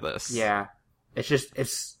unnerved by this. Yeah.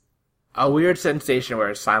 It's a weird sensation where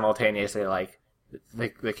it's simultaneously, like,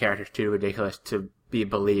 the character's too ridiculous to be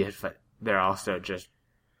believed, but they're also just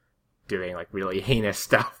doing, like, really heinous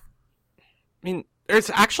stuff. I mean, there's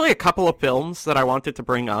actually a couple of films that I wanted to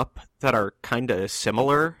bring up that are kind of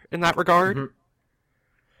similar in that regard. Mm-hmm.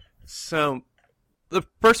 So, the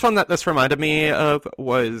first one that this reminded me of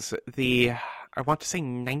was I want to say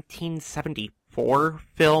 1974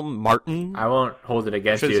 film Martin. I won't hold it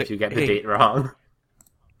against you if you get the date wrong.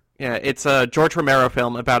 Yeah, it's a George Romero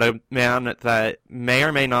film about a man that may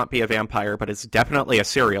or may not be a vampire, but is definitely a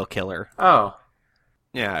serial killer. Oh.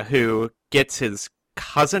 Yeah, who gets his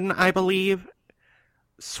cousin, I believe,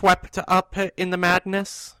 swept up in the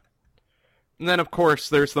madness. And then, of course,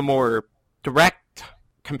 there's the more direct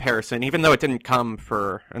comparison, even though it didn't come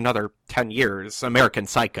for another 10 years, American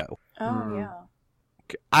Psycho. Oh, yeah.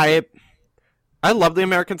 I love the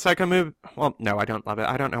American Psycho movie. Well, no, I don't love it.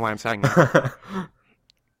 I don't know why I'm saying that.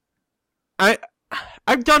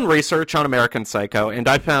 I've done research on American Psycho, and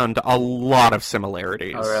I found a lot of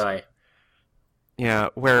similarities. Oh, really? Yeah,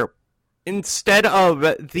 where instead of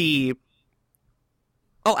the...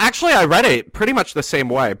 Well, actually, I read it pretty much the same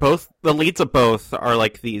way. The leads of both are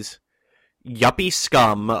like these yuppie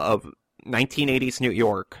scum of 1980s New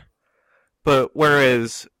York. But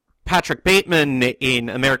whereas Patrick Bateman in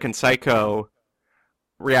American Psycho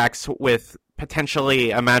reacts with potentially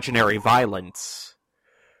imaginary violence,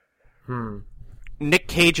 Nick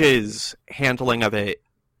Cage's handling of it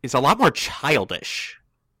is a lot more childish.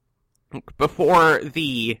 Before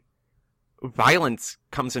the violence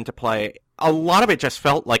comes into play, a lot of it just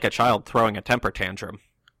felt like a child throwing a temper tantrum.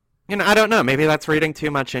 And I don't know, maybe that's reading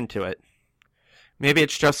too much into it. Maybe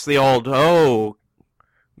it's just the old,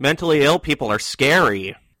 mentally ill people are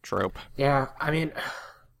scary trope. Yeah, I mean,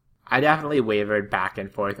 I definitely wavered back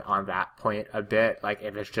and forth on that point a bit. Like,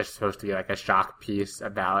 if it's just supposed to be like a shock piece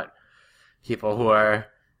about people who are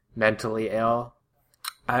mentally ill.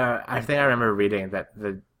 I think I remember reading that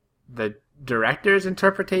the director's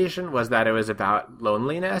interpretation was that it was about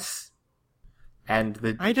loneliness and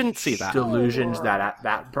the I didn't see that. delusions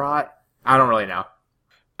that brought. I don't really know.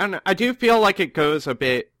 And I do feel like it goes a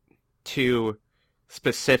bit too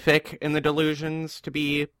specific in the delusions to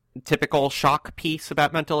be a typical shock piece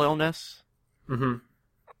about mental illness. Mm-hmm.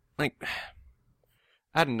 Like,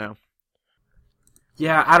 I don't know.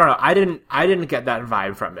 Yeah, I don't know. I didn't get that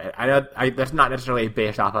vibe from it. I know that's not necessarily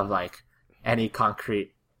based off of like any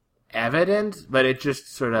concrete evidence, but it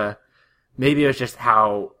just sort of maybe it was just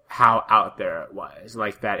how out there it was.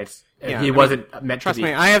 Like that he wasn't meant to be. Trust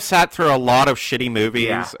me, I have sat through a lot of shitty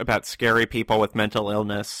movies about scary people with mental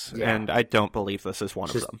illness, and I don't believe this is one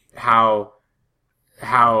of them. How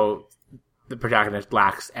the protagonist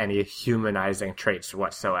lacks any humanizing traits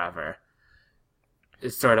whatsoever.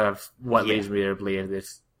 It's sort of what leads me to believe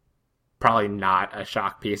it's probably not a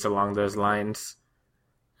shock piece along those lines,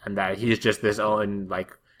 and that he's just this own like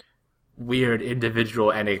weird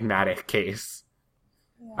individual enigmatic case.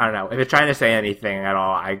 Yeah. I don't know if it's trying to say anything at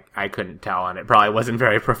all. I couldn't tell, and it probably wasn't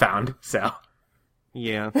very profound. So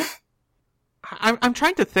yeah, I'm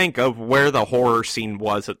trying to think of where the horror scene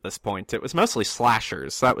was at this point. It was mostly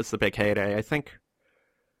slashers. That was the big heyday, I think.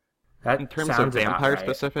 That in terms of vampire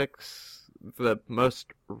specifics. The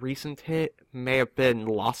most recent hit may have been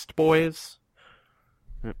Lost Boys.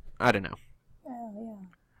 I don't know. Oh,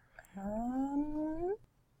 yeah.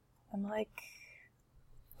 I'm like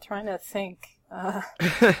trying to think.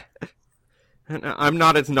 I'm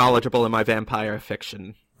not as knowledgeable in my vampire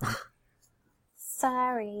fiction.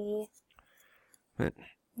 Sorry.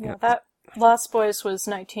 Yeah, that Lost Boys was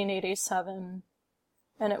 1987,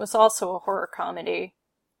 and it was also a horror comedy.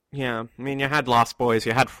 Yeah, I mean, you had Lost Boys,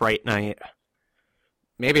 you had Fright Night.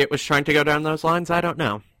 Maybe it was trying to go down those lines, I don't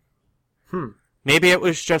know. Maybe it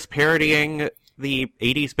was just parodying the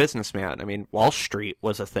 80s businessman. I mean, Wall Street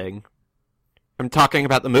was a thing. I'm talking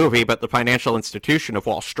about the movie, but the financial institution of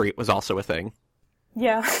Wall Street was also a thing.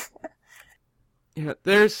 Yeah. Yeah,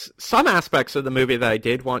 there's some aspects of the movie that I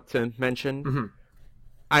did want to mention. Mm-hmm.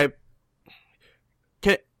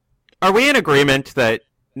 Are we in agreement that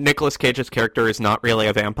Nicolas Cage's character is not really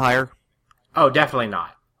a vampire? Oh, definitely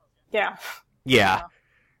not. Yeah. Yeah.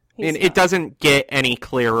 And it doesn't get any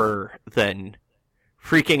clearer than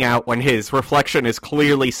freaking out when his reflection is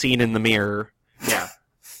clearly seen in the mirror. Yeah.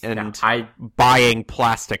 And No, buying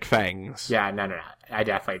plastic fangs. Yeah, no. I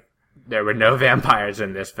definitely... There were no vampires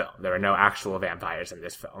in this film. There were no actual vampires in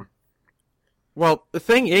this film. Well, the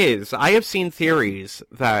thing is, I have seen theories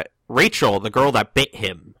that Rachel, the girl that bit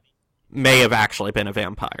him, may have actually been a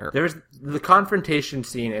vampire. There's the confrontation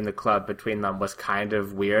scene in the club between them was kind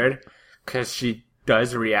of weird, because she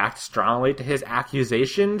does react strongly to his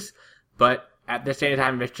accusations, but at the same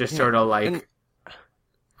time, it's just sort of like...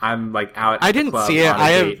 I'm like out. I didn't see it. I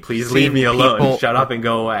have please leave me alone. Shut up and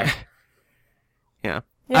go away. Yeah.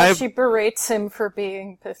 Yeah, she berates him for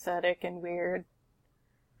being pathetic and weird.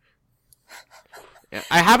 Yeah,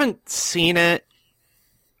 I haven't seen it.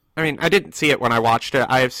 I mean, I didn't see it when I watched it.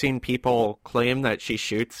 I have seen people claim that she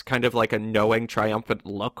shoots kind of like a knowing, triumphant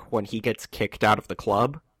look when he gets kicked out of the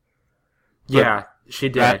club. Yeah, she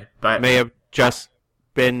did. But may have just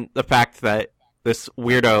been the fact that this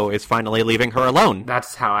weirdo is finally leaving her alone.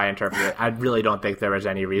 That's how I interpret it. I really don't think there was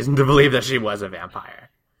any reason to believe that she was a vampire.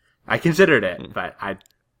 I considered it, but I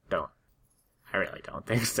really don't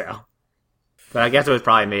think so. But I guess it was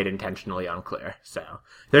probably made intentionally unclear, so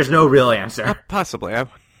there's no real answer. Possibly.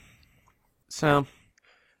 So,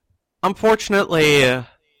 unfortunately,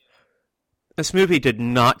 this movie did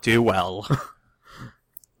not do well.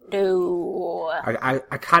 No. I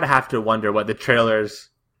kind of have to wonder what the trailers...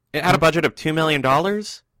 It had a budget of $2 million.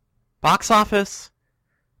 Box office,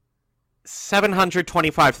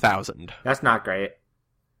 $725,000. That's not great.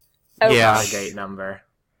 Yeah. Not a great number.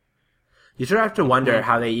 You sort of have to wonder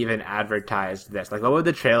how they even advertised this. Like, what would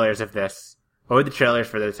the trailers for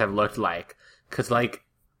this have looked like? Because, like,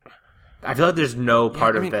 I feel like there's no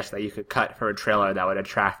part of this that you could cut for a trailer that would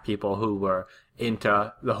attract people who were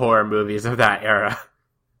into the horror movies of that era.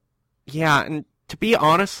 Yeah, and to be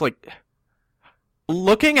honest, like,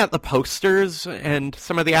 looking at the posters and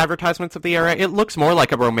some of the advertisements of the era, it looks more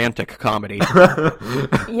like a romantic comedy.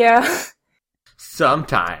 Yeah.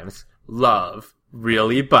 Sometimes love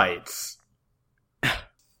really bites.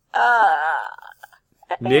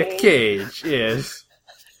 Nick Cage is...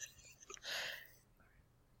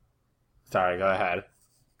 Sorry, go ahead.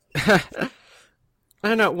 I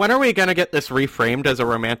don't know, when are we gonna get this reframed as a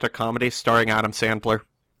romantic comedy starring Adam Sandler?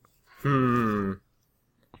 Do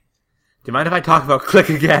you mind if I talk about Click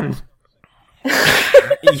again?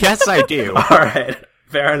 Yes, I do. Alright,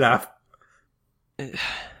 fair enough.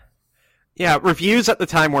 Yeah, reviews at the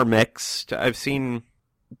time were mixed. I've seen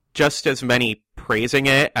just as many praising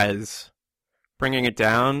it as bringing it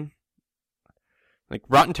down. Like,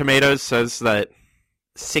 Rotten Tomatoes says that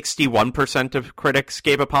 61% of critics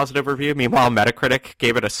gave a positive review, meanwhile Metacritic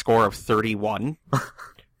gave it a score of 31.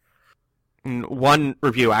 And one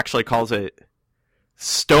review actually calls it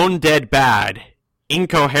stone dead bad,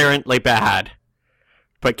 incoherently bad,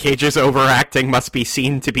 but Cage's overacting must be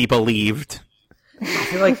seen to be believed. I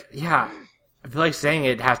feel like saying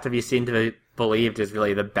it has to be seen to be believed is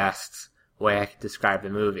really the best way I could describe the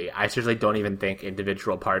movie. I seriously don't even think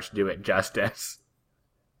individual parts do it justice.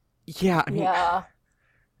 Yeah, I mean, Yeah.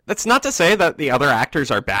 that's not to say that the other actors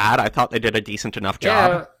are bad. I thought they did a decent enough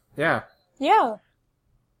job. Yeah. Yeah.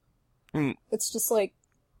 Mm. It's just like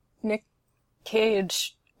Nick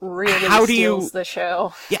Cage really How do steals you- the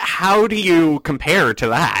show. Yeah, how do you compare to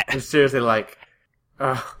that? It's seriously like,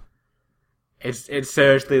 it's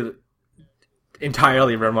seriously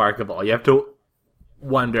entirely remarkable. You have to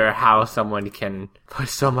wonder how someone can put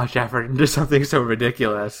so much effort into something so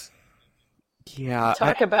ridiculous. Yeah,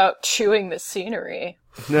 Talk about chewing the scenery.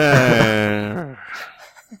 That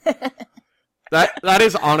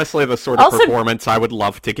is honestly the sort of Also- performance I would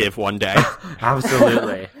love to give one day.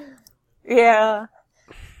 Absolutely. Yeah.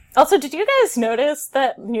 Also, did you guys notice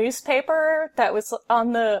that newspaper that was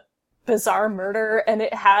on the bizarre murder, and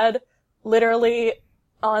it had literally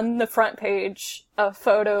on the front page a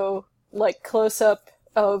photo, like, close-up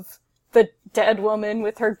of the dead woman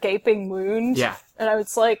with her gaping wound? Yeah. And I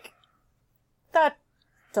was like, that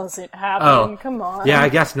doesn't happen, Oh. come on. Yeah, I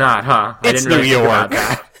guess not, huh? I It's didn't really New think about York.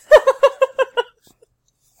 that.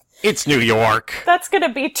 It's New York. That's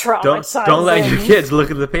gonna be traumatizing. Don't let your kids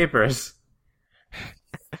look at the papers.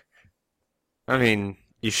 I mean,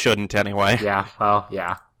 you shouldn't anyway. Yeah, well,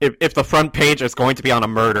 yeah. If the front page is going to be on a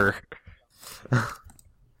murder.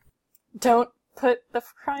 Don't put the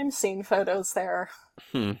crime scene photos there.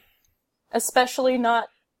 Especially not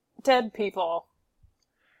dead people.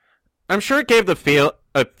 I'm sure it gave a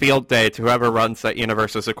field day to whoever runs that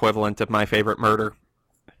universe's equivalent of My Favorite Murder.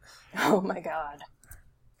 Oh my god.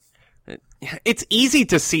 It's easy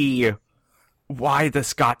to see why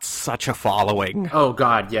this got such a following. Oh,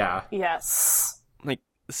 God, yeah. Yes. Like,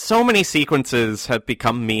 so many sequences have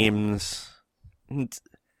become memes. And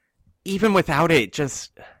even without it,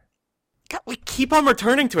 just... God, we keep on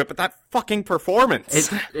returning to it, but that fucking performance.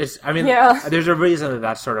 There's a reason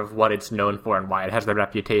that's sort of what it's known for and why it has the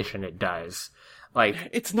reputation it does. Like,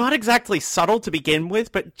 it's not exactly subtle to begin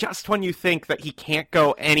with, but just when you think that he can't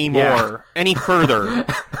go any further.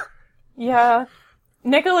 Yeah.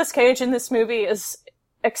 Nicolas Cage in this movie is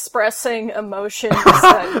expressing emotions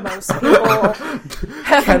that most people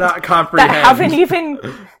cannot comprehend. That haven't even...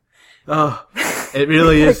 Oh, it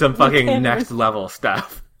really is some fucking next level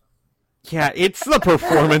stuff. Yeah, it's the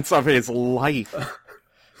performance of his life.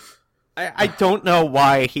 I don't know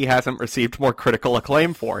why he hasn't received more critical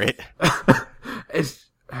acclaim for it.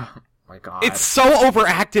 Oh my god. It's so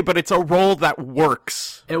overacted, but it's a role that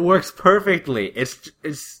works. It works perfectly. It's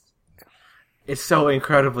so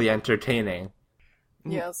incredibly entertaining.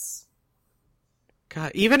 Yes.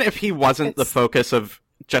 God, even if he wasn't the focus of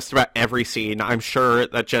just about every scene, I'm sure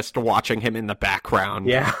that just watching him in the background...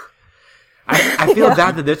 Yeah. I feel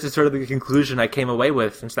bad that this is sort of the conclusion I came away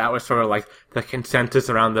with, since that was sort of like the consensus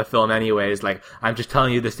around the film anyways. Like, I'm just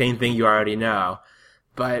telling you the same thing you already know.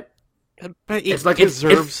 But it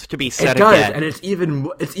deserves to be said again. It does, again. and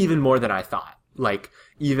it's even more than I thought. Like,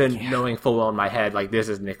 even knowing full well in my head, like, this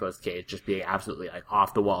is Nicolas Cage just being absolutely, like,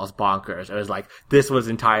 off the walls bonkers. It was like, this was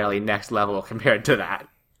entirely next level compared to that.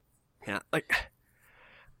 Yeah, like...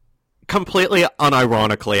 Completely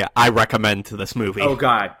unironically, I recommend this movie. Oh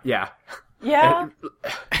god, yeah. Yeah.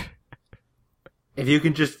 If you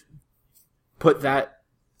can just put that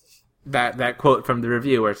quote from the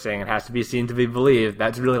review where it's saying it has to be seen to be believed,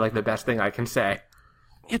 that's really like the best thing I can say.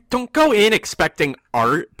 Yeah, don't go in expecting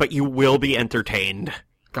art, but you will be entertained.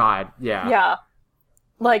 God, yeah. Yeah.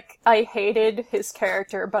 Like, I hated his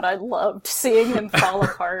character, but I loved seeing him fall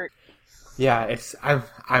apart. Yeah,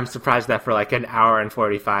 I'm surprised that for like an hour and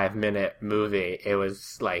 45-minute movie, it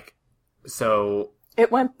was like so.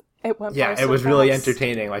 It went. Yeah, it was really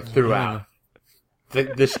entertaining, like throughout.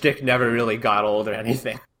 Yeah. The shtick never really got old or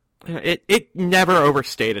anything. It never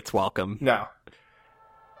overstayed its welcome. No.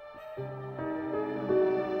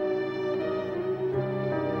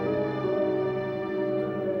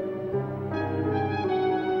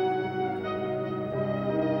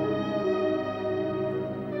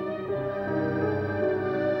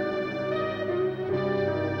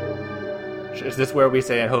 Is this where we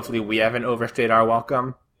say, and hopefully we haven't overstayed our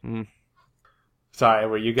welcome? Mm. Sorry,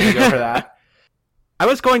 were you going to go for that? I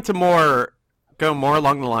was going to go more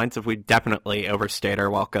along the lines of we definitely overstayed our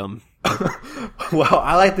welcome. Well,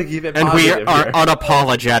 I like to keep it positive. And we are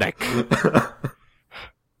unapologetic.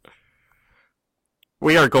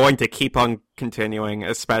 We are going to keep on continuing,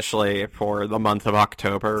 especially for the month of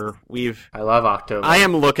October. I love October. I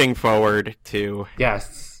am looking forward to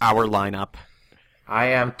our lineup. I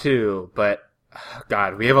am too, but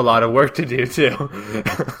God, we have a lot of work to do too.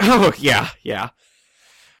 Oh, yeah.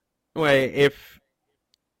 Wait, if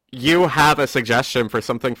you have a suggestion for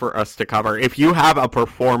something for us to cover, if you have a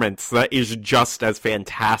performance that is just as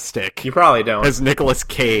fantastic... You probably don't. ...as Nicolas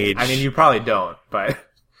Cage... I mean, you probably don't, but...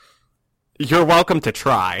 You're welcome to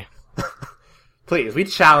try. Please, we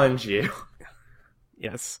challenge you.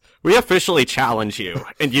 Yes. We officially challenge you,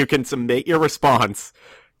 and you can submit your response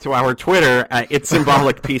to our Twitter at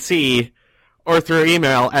itssymbolicpc or through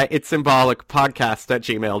email at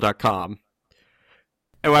itssymbolicpodcast@gmail.com.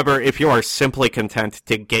 However, if you are simply content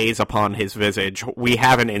to gaze upon his visage, we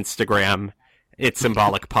have an Instagram, It's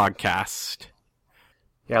Symbolic Podcast.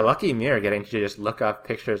 Yeah, lucky me getting to just look up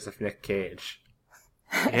pictures of Nick Cage.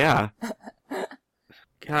 Yeah.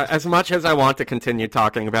 As much as I want to continue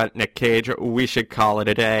talking about Nick Cage, we should call it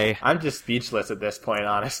a day. I'm just speechless at this point,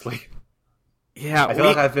 honestly. Yeah, I feel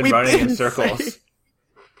like I've been running in circles.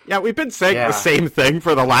 Yeah, we've been saying the same thing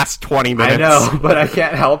for the last 20 minutes. I know, but I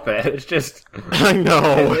can't help it. It's just... I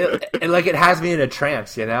know. It has me in a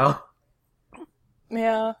trance, you know?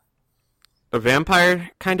 Yeah. A vampire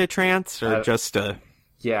kind of trance, or just a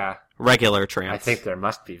regular trance? I think there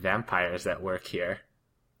must be vampires that work here.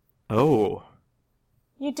 Oh.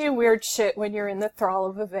 You do weird shit when you're in the thrall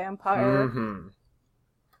of a vampire. Mm-hmm.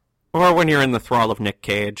 Or when you're in the thrall of Nick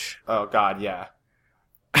Cage. Oh, God, yeah.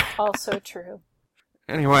 Also true.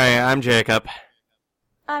 Anyway, I'm Jacob.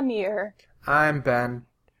 I'm here. I'm Ben.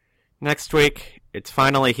 Next week, it's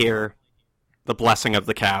finally here. The Blessing of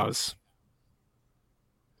the Cows.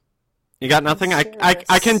 You got nothing?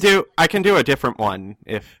 I can do a different one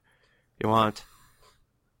if you want.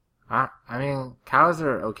 I mean, cows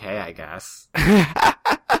are okay, I guess.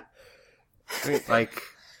 Like,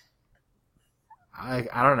 I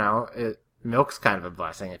don't know. Milk's kind of a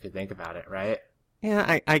blessing if you think about it, right?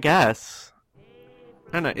 Yeah, I guess.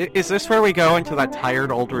 I don't know, is this where we go into that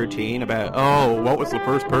tired old routine about, oh, what was the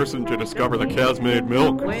first person to discover that cows made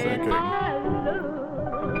milk thinking?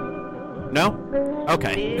 No?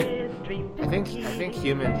 Okay. I think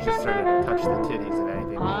humans just started to touch the titties of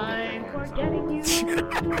anything they can get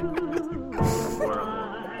their hands on.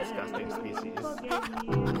 Horrible, disgusting species.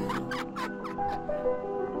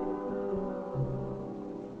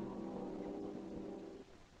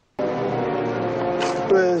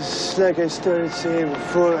 Well, it's like I started saying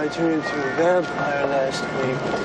before, I turned into a vampire last week.